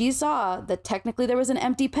 And when she saw that technically there was an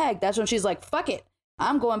empty peg, that's when she's like, fuck it.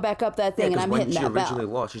 I'm going back up that thing and I'm hitting that bell. When she originally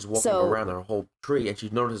lost, she's walking around her whole tree and she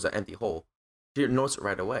notices an empty hole. She didn't notice it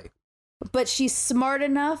right away. But she's smart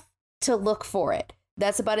enough to look for it.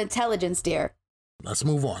 That's about intelligence, dear. Let's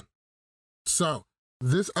move on. So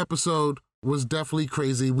this episode was definitely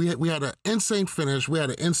crazy. We had an insane finish. We had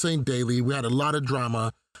an insane daily. We had a lot of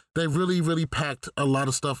drama. They really, really packed a lot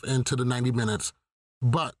of stuff into the 90 minutes.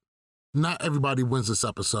 But not everybody wins this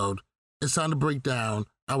episode. It's time to break down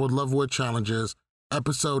our Love War Challenges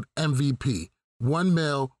episode MVP. One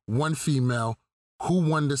male, one female. Who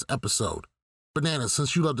won this episode? Banana,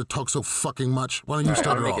 since you love to talk so fucking much, why don't you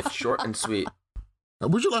start it off? Make it short and sweet.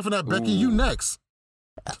 What you laughing at, Becky? Ooh. You next.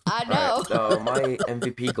 I know. Right, my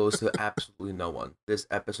MVP goes to absolutely no one. This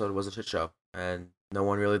episode was a shit show, and no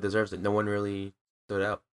one really deserves it. No one really stood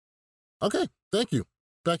out. Okay, thank you,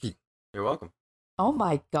 Becky. You're welcome. Oh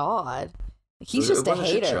my God. He's just a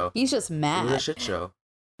hater. He's just mad. It was a shit show.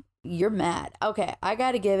 You're mad. Okay, I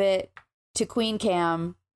got to give it to Queen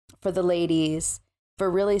Cam for the ladies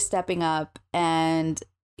for really stepping up and,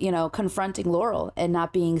 confronting Laurel and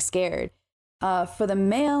not being scared. For the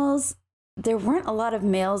males, there weren't a lot of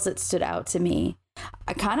males that stood out to me.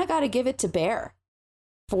 I kind of got to give it to Bear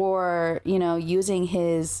for, using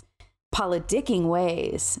his politicking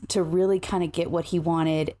ways to really kind of get what he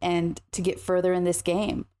wanted and to get further in this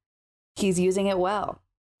game. He's using it well.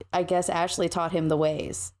 I guess Ashley taught him the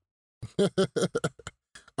ways.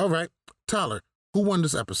 All right. Tyler, who won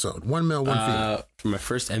this episode? One male, one female. For my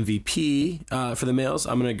first MVP for the males,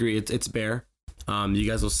 I'm going to agree it's Bear. You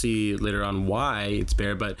guys will see later on why it's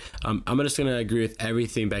Bear, but I'm just going to agree with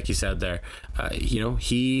everything Becky said there.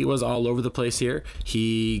 He was all over the place here.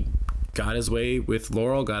 He got his way with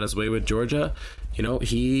Laurel, got his way with Georgia.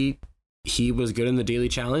 He was good in the daily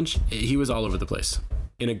challenge. He was all over the place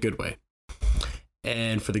in a good way.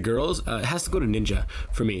 And for the girls, it has to go to Ninja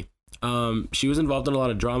for me. She was involved in a lot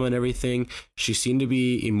of drama and everything. She seemed to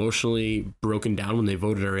be emotionally broken down when they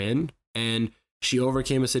voted her in, and she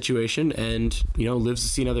overcame a situation and, lives to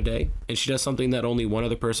see another day. And she does something that only one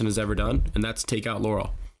other person has ever done, and that's take out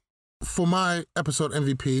Laurel. For my episode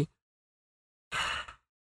MVP,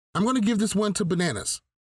 I'm going to give this one to Bananas.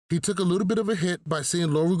 He took a little bit of a hit by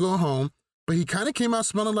seeing Laurel go home, but he kind of came out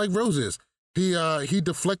smelling like roses. He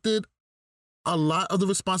deflected a lot of the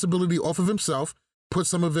responsibility off of himself, put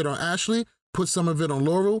some of it on Ashley, put some of it on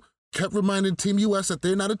Laurel, kept reminding Team US that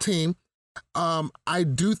they're not a team. I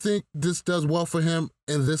do think this does well for him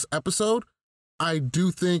in this episode. I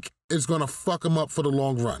do think it's going to fuck him up for the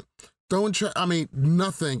long run.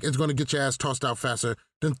 Nothing is going to get your ass tossed out faster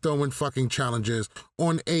than throwing fucking challenges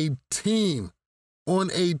on a team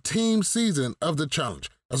season of the challenge.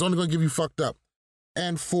 That's only going to give you fucked up.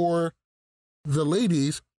 And for the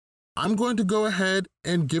ladies, I'm going to go ahead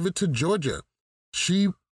and give it to Georgia. She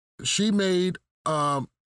made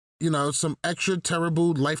some extra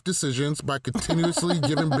terrible life decisions by continuously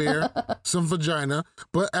giving Bear some vagina,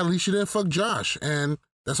 but at least she didn't fuck Josh. And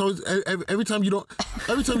that's always every time you don't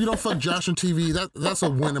fuck Josh on TV, that's a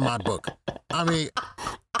win in my book.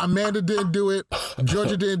 Amanda didn't do it,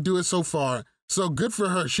 Georgia didn't do it so far. So good for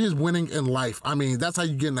her. She is winning in life. That's how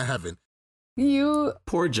you get into heaven. You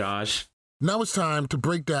poor Josh. Now it's time to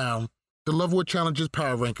break down the Love War Challenges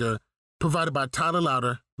Power Ranker provided by Tyler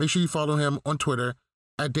Louder. Make sure you follow him on Twitter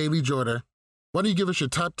at Daily Jordan. Why don't you give us your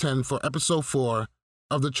top 10 for episode 4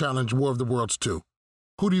 of the challenge War of the Worlds 2?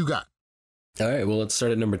 Who do you got? All right, well, let's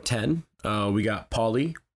start at number 10. We got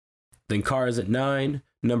Pauly. Then Car is at 9.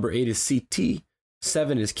 Number 8 is CT.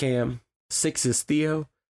 7 is Cam. 6 is Theo.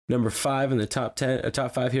 Number 5 in the top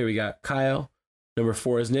 5 here, we got Kyle. Number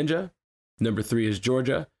 4 is Ninja. Number 3 is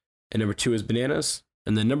Georgia. And number 2 is Bananas.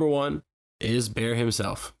 And then number 1 is Bear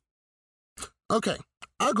himself. Okay,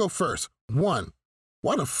 I'll go first. 1,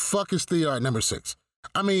 why the fuck is Theo at number 6?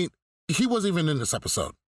 I mean, he wasn't even in this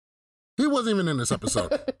episode. He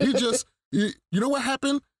just, you know what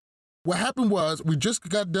happened? What happened was we just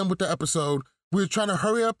got done with the episode. We were trying to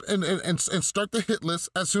hurry up and start the hit list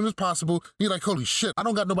as soon as possible. He's like, holy shit, I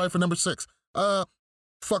don't got nobody for number 6.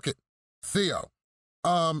 Fuck it, Theo.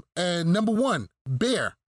 And number 1,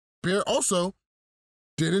 Bear. Bear also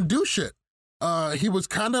didn't do shit. He was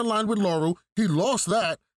kind of aligned with Laurel. He lost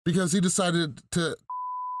that because he decided to.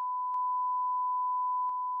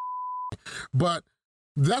 But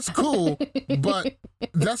that's cool, but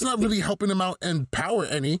that's not really helping him out in power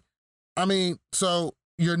any. I mean, so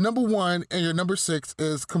your number 1 and your number 6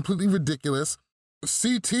 is completely ridiculous.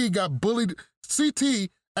 CT got bullied. CT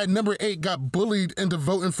at number 8 got bullied into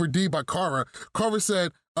voting for D by Cara. Cara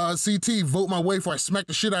said, CT, vote my way before I smack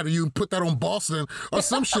the shit out of you and put that on Boston or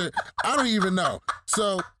some shit. I don't even know.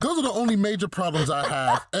 So those are the only major problems I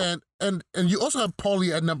have. And you also have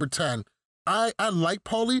Paulie at number 10. I like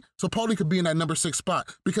Paulie, so Paulie could be in that number 6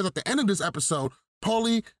 spot because at the end of this episode,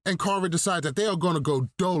 Paulie and Carver decide that they are going to go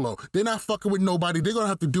dolo. They're not fucking with nobody. They're going to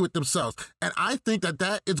have to do it themselves. And I think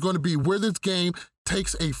that is going to be where this game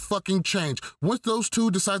takes a fucking change. Once those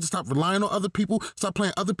two decide to stop relying on other people, stop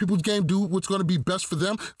playing other people's game, do what's going to be best for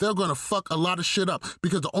them, they're going to fuck a lot of shit up.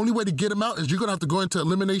 Because the only way to get them out is you're going to have to go into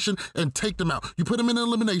elimination and take them out. You put them in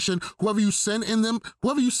elimination, whoever you send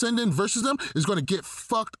in versus them is going to get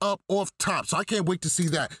fucked up off top. So I can't wait to see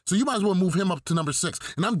that. So you might as well move him up to number 6.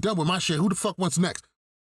 And I'm done with my shit. Who the fuck wants next?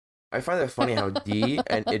 I find that funny how D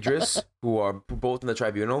and Idris, who are both in the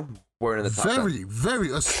tribunal, were in the top 10.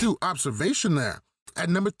 Very astute observation there. At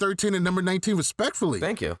number 13 and number 19, respectfully.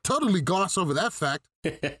 Thank you. Totally gloss over that fact.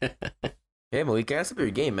 Hey, Malik, gas up your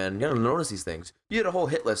game, man. You gotta notice these things. You did a whole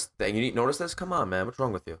hit list thing. You didn't notice this? Come on, man. What's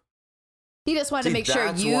wrong with you? He just wanted to make sure you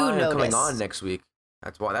noticed. noticed. I'm coming on next week.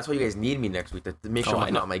 That's why you guys need me next week to make sure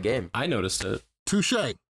I'm not my game. I noticed it. Touche.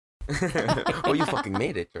 Well, you fucking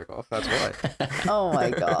made it, jerk off. That's why. Oh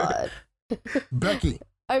my god. Becky.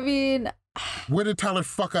 I mean, where did Tyler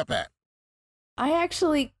fuck up at?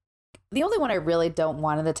 The only one I really don't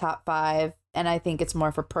want in the top 5, and I think it's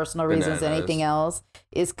more for personal reasons than anything else,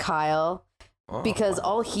 is Kyle. Because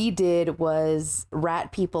all he did was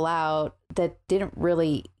rat people out that he didn't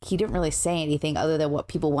really say anything other than what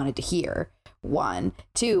people wanted to hear. 1,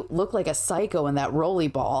 2, look like a psycho in that rolly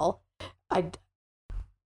ball.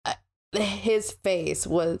 His face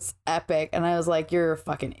was epic, and I was like, you're a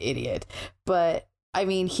fucking idiot. But I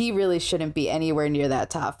mean, he really shouldn't be anywhere near that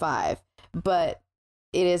top 5. But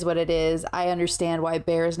it is what it is. I understand why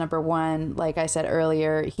Bear is number 1. Like I said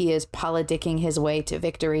earlier, he is politicking his way to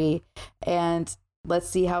victory, and let's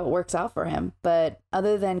see how it works out for him. But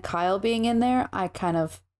other than Kyle being in there,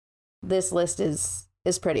 this list is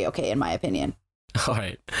pretty okay in my opinion. All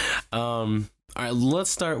right. All right, let's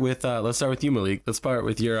start with you, Malik. Let's start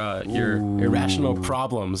with your irrational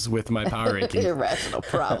problems with my power ranking. Irrational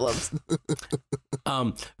problems.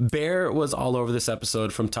 Bear was all over this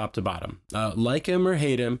episode from top to bottom. Like him or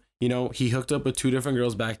hate him, he hooked up with 2 different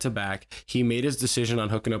girls back to back. He made his decision on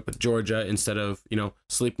hooking up with Georgia instead of,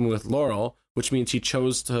 sleeping with Laurel, which means he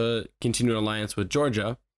chose to continue an alliance with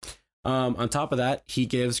Georgia. On top of that, he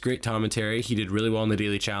gives great commentary. He did really well in the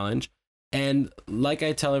daily challenge. And like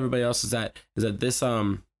I tell everybody else is that this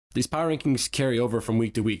these power rankings carry over from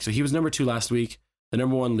week to week. So he was number 2 last week. The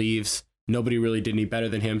number 1 leaves. Nobody really did any better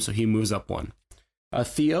than him, so he moves up 1.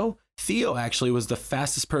 Theo actually was the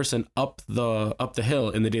fastest person up the hill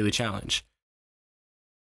in the daily challenge.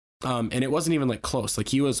 And it wasn't even like close. Like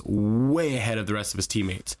he was way ahead of the rest of his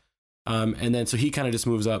teammates. And then so he kind of just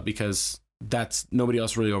moves up because that's nobody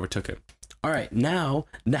else really overtook him. All right, now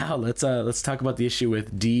let's talk about the issue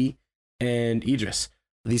with D and Idris.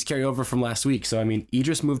 These carry over from last week. So, I mean,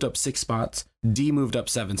 Idris moved up 6 spots. D moved up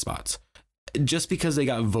 7 spots. Just because they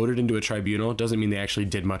got voted into a tribunal doesn't mean they actually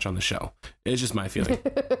did much on the show. It's just my feeling.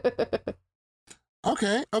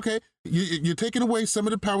 Okay. You're taking away some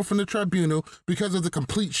of the power from the tribunal because of the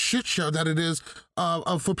complete shit show that it is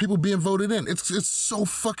for people being voted in. It's so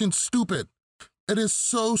fucking stupid. It is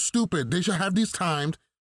so stupid. They should have these timed.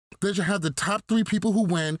 They should have the top 3 people who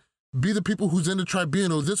win be the people who's in the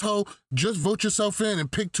tribunal. This whole just vote yourself in and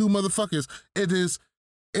pick 2 motherfuckers. It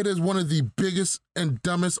is one of the biggest and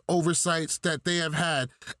dumbest oversights that they have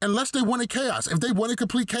had. Unless they wanted chaos. If they wanted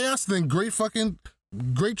complete chaos, then great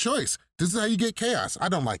choice. This is how you get chaos. I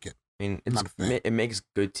don't like it. I mean, it makes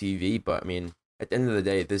good TV, but I mean, at the end of the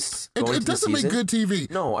day, it doesn't make good TV.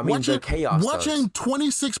 No, I mean, the chaos Watching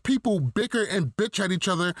 26 people bicker and bitch at each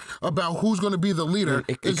other about who's going to be the leader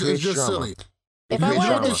is just drama. silly. If I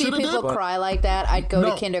wanted to see should've people did? cry like that, I'd go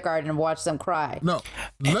No. to kindergarten and watch them cry. No.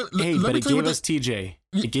 Hey, let but me it tell you gave what us TJ.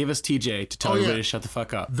 It gave us TJ to tell Oh, yeah. everybody to shut the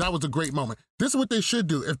fuck up. That was a great moment. This is what they should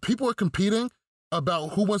do. If people are competing about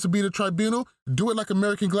who wants to be the tribunal, do it like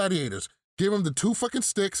American Gladiators. Give them the 2 fucking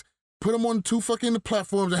sticks, put them on 2 fucking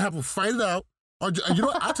platforms and have them fight it out. Or, you know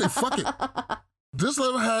what? I'd say fuck it.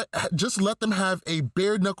 Just let them have a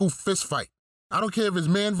bare knuckle fist fight. I don't care if it's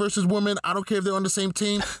man versus woman. I don't care if they're on the same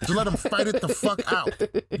team. Just let them fight it the fuck out.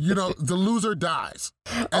 You know, the loser dies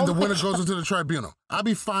and the winner goes into the tribunal. I'll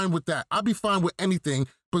be fine with that. I'll be fine with anything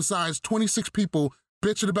besides 26 people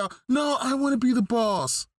bitching about, no, I want to be the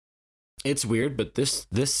boss. It's weird, but this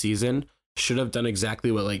season should have done exactly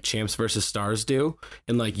what like Champs versus Stars do.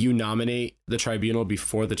 And like you nominate the tribunal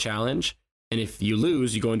before the challenge. And if you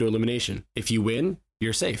lose, you go into elimination. If you win,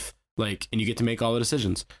 you're safe. Like, and you get to make all the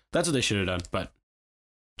decisions. That's what they should have done. But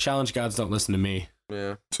challenge gods don't listen to me.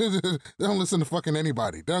 Yeah. They don't listen to fucking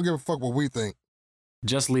anybody. They don't give a fuck what we think.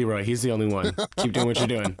 Just Leroy. He's the only one. Keep doing what you're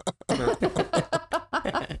doing.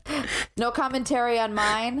 No commentary on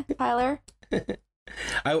mine, Tyler?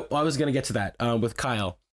 I was going to get to that with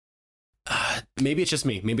Kyle. Maybe it's just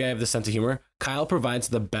me. Maybe I have this sense of humor. Kyle provides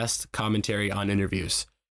the best commentary on interviews.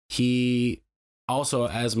 He also,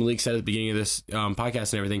 as Malik said at the beginning of this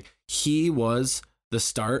podcast and everything, he was the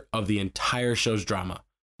start of the entire show's drama.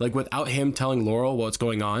 Like without him telling Laurel what's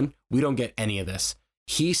going on, we don't get any of this.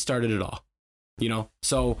 He started it all, you know?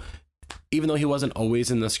 So even though he wasn't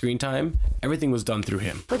always in the screen time, everything was done through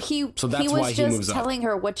him. But he was just telling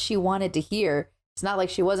her what she wanted to hear. It's not like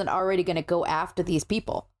she wasn't already going to go after these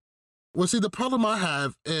people. Well, see, the problem I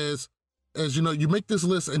have is, you know, you make this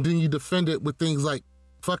list and then you defend it with things like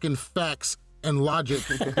fucking facts and logic,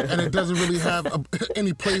 and it doesn't really have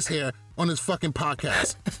any place here on this fucking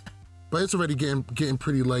podcast. But it's already getting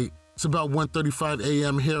pretty late. It's about 1:35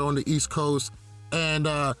 a.m. here on the East Coast, and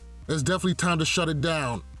it's definitely time to shut it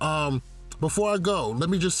down. Before I go,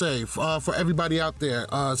 let me just say, for everybody out there,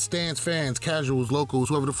 stands, fans, casuals, locals,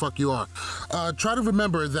 whoever the fuck you are, try to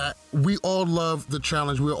remember that we all love the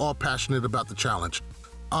challenge. We're all passionate about the challenge.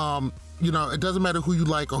 You know, it doesn't matter who you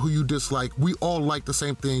like or who you dislike. We all like the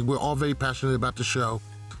same thing. We're all very passionate about the show.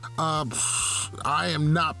 I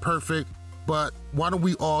am not perfect, but why don't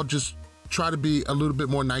we all just try to be a little bit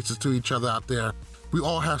more nicer to each other out there? We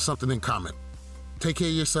all have something in common. Take care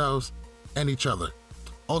of yourselves and each other.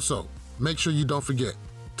 Also, make sure you don't forget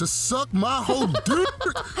to suck my whole dick.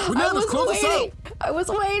 Bananas, close us out. I was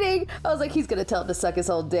waiting. I was like, he's going to tell him to suck his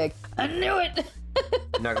whole dick. I knew it.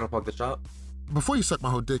 You're not going to plug the shop? Before you suck my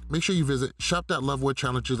whole dick, make sure you visit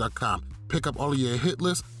shop.lovewordchallenges.com. Pick up all of your hit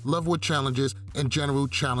list, Love Word challenges, and general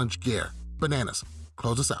challenge gear. Bananas,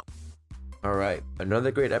 close us out. All right, another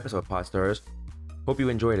great episode, Podstars. Hope you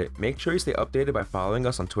enjoyed it. Make sure you stay updated by following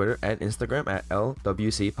us on Twitter and Instagram at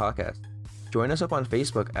LWC Podcast. Join us up on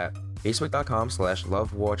Facebook at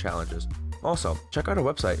facebook.com/lovewardchallenges. Also, check out our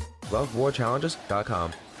website,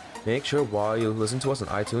 lovewardchallenges.com. Make sure while you listen to us on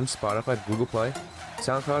iTunes, Spotify, Google Play,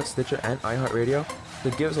 SoundCloud, Stitcher, and iHeartRadio to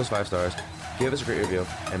give us those 5 stars, give us a great review,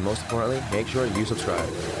 and most importantly, make sure you subscribe.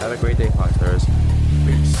 Have a great day, Podstars.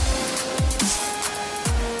 Peace.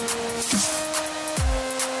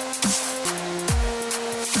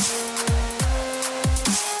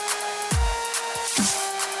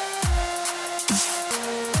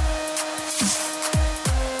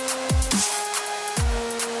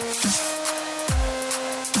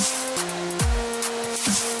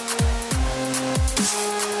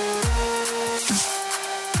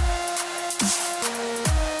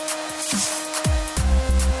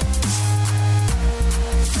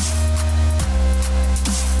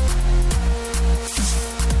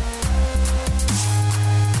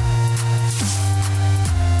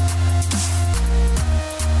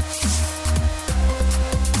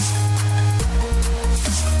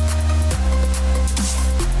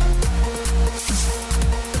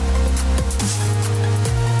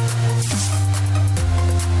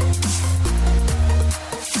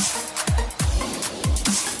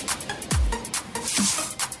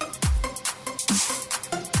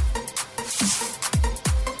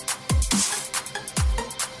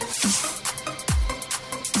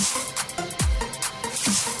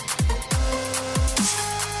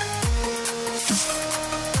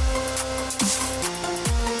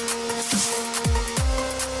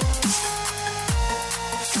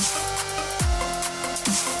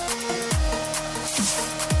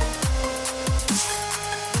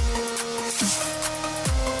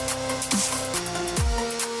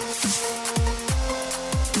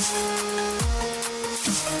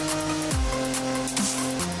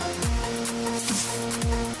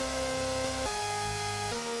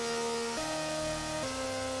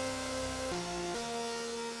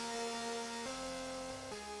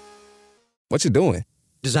 What you doing?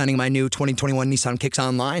 Designing my new 2021 Nissan Kicks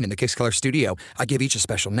online in the Kicks Color Studio. I give each a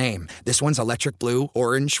special name. This one's electric blue,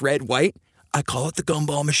 orange, red, white. I call it the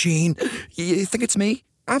gumball machine. You think it's me?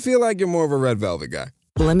 I feel like you're more of a red velvet guy.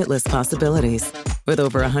 Limitless possibilities. With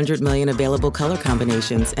over 100 million available color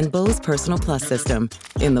combinations and Bose Personal Plus system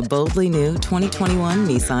in the boldly new 2021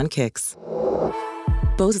 Nissan Kicks.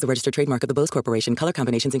 Bose is the registered trademark of the Bose Corporation. Color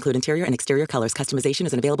combinations include interior and exterior colors. Customization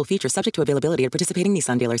is an available feature subject to availability at participating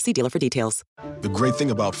Nissan dealers. See dealer for details. The great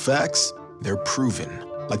thing about facts, they're proven.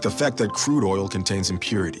 Like the fact that crude oil contains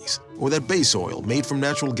impurities, or that base oil made from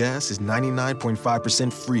natural gas is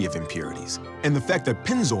 99.5% free of impurities. And the fact that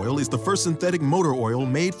Pennzoil is the first synthetic motor oil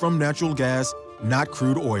made from natural gas, not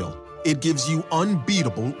crude oil. It gives you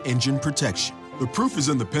unbeatable engine protection. The proof is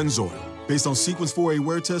in the Pennzoil. Based on Sequence 4A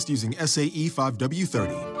wear test using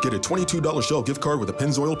SAE5W30. Get a $22 Shell gift card with a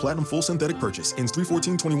Pennzoil Platinum Full Synthetic purchase. Ends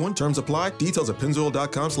 3/14/21. Terms apply. Details at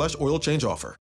pennzoil.com/oil change offer.